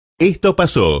Esto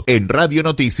pasó en Radio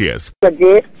Noticias.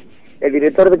 Que el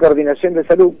director de Coordinación de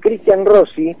Salud, Cristian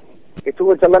Rossi, que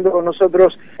estuvo charlando con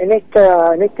nosotros en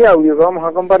este audio que vamos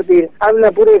a compartir,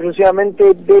 habla pura y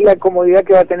exclusivamente de la comodidad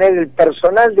que va a tener el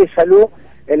personal de salud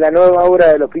en la nueva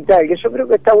obra del hospital, que yo creo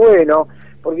que está bueno,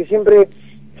 porque siempre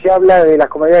se habla de las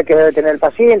comodidades que debe tener el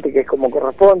paciente, que es como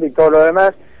corresponde y todo lo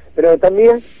demás, pero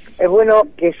también es bueno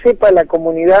que sepa la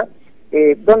comunidad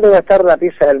dónde va a estar la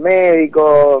pieza del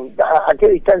médico, a qué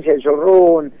distancia el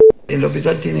showroom. El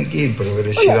hospital tiene que ir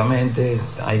progresivamente,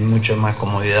 hay muchas más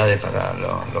comodidades para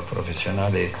los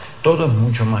profesionales, todo es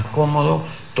mucho más cómodo,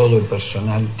 todo el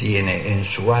personal tiene en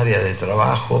su área de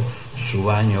trabajo su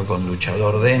baño con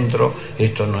duchador dentro.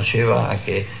 Esto nos lleva a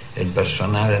que el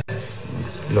personal,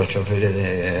 los choferes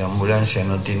de ambulancia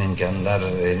no tienen que andar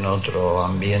en otro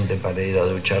ambiente para ir a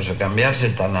ducharse o cambiarse,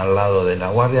 están al lado de la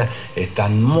guardia,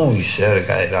 están muy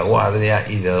cerca de la guardia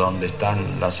y de donde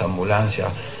están las ambulancias,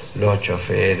 los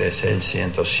choferes, el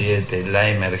 107, la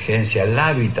emergencia, la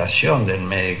habitación del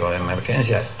médico de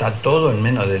emergencia, está todo en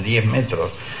menos de 10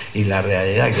 metros. Y la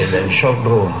realidad es que del shock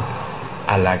room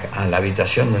a la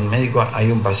habitación del médico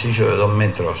hay un pasillo de 2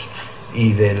 metros.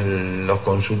 Y de los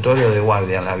consultorios de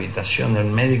guardia a la habitación del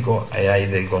médico, hay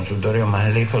del consultorio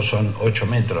más lejos son 8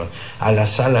 metros. A la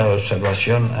sala de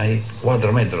observación hay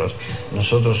 4 metros.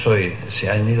 Nosotros hoy se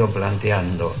han ido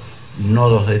planteando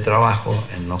nodos de trabajo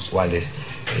en los cuales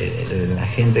la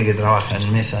gente que trabaja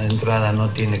en mesa de entrada no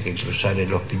tiene que cruzar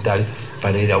el hospital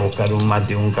para ir a buscar un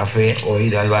mate o un café o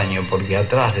ir al baño, porque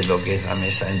atrás de lo que es la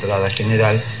mesa de entrada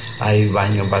general hay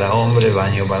baño para hombre,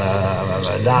 baño para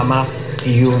dama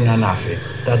y un anafe.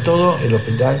 Está todo el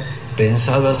hospital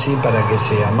pensado así para que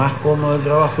sea más cómodo el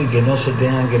trabajo y que no se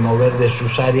tengan que mover de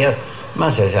sus áreas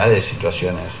más allá de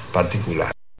situaciones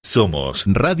particulares. Somos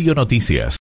Radio Noticias.